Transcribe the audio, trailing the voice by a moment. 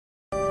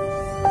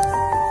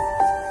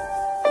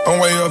I'm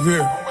way up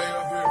here.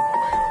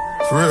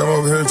 For real, I'm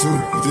over here too.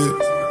 You did.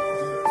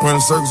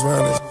 Running circles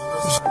around this.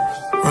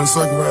 Running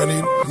circles around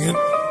these. Again.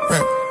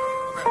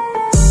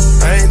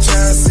 I ain't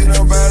tryna see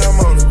nobody, I'm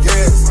on the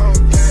gas.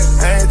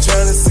 I ain't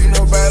tryna see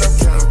nobody, I'm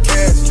counting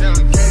cash.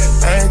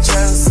 I ain't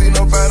tryna see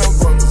nobody, I'm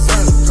going to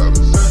surf.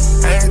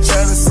 I ain't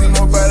tryna see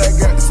nobody, I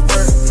got the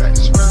spurt.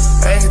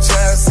 I ain't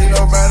tryna see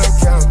nobody, I'm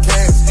counting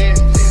cash.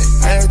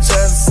 I ain't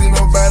tryna see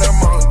nobody, I'm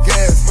on the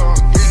gas.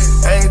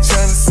 I ain't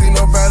tryna see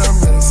nobody,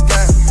 I'm in the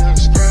sky.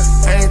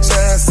 I ain't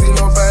tryna see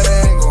nobody,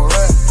 I ain't gon'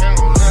 ride.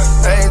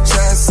 I ain't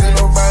tryna see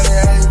nobody,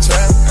 I ain't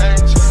tryna.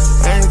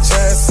 I ain't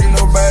tryna see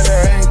nobody,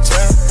 I ain't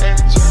tryna.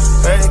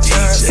 I ain't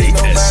tryna see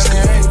nobody,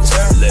 I ain't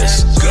tryna. Let's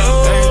go.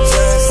 I ain't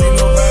tryna see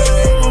nobody,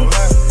 I ain't gon'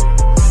 lie.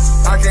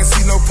 I can't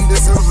see no people,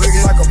 this is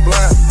looking like I'm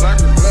blind.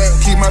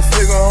 Keep my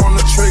finger on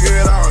the trigger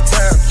at all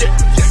times.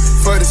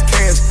 For this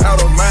cash, I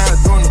don't mind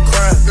doing the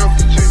crime.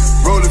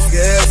 Roll it for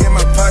your ass in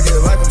my pocket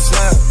like I'm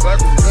slime.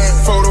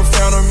 Photo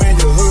found them in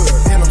your hood,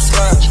 and I'm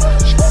slime.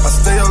 I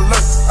stay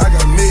alert, I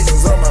got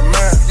millions on my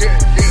mind.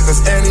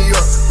 That's Annie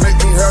York, make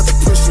me have to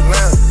push the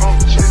line.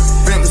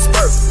 Been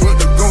dispersed, with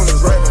the goonies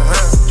right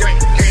behind.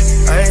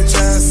 I ain't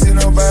tryna see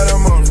nobody,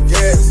 I'm on the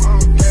gas.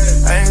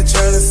 I ain't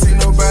tryna see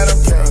nobody, I'm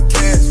counting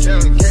cash.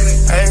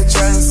 I ain't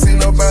tryna see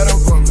nobody,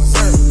 I'm going to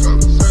surf.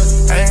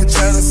 I ain't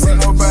tryna see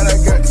nobody, I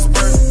got the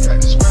spurt.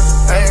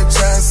 I ain't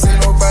tryna see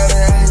nobody,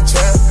 I ain't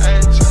tryna.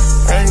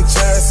 I ain't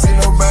tryna see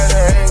nobody,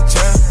 I ain't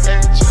tryna.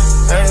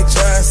 I ain't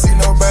tryna see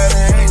nobody,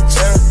 I ain't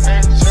tryna.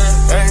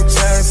 I ain't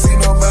tryna see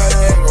nobody,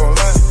 I ain't gon'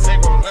 lie.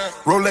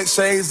 Rolex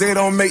shades, they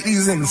don't make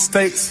these in the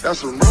States.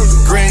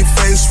 Green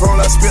face roll,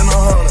 I spend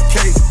 100K.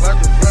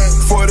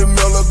 40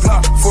 mil a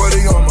block,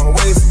 40 on my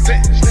waist.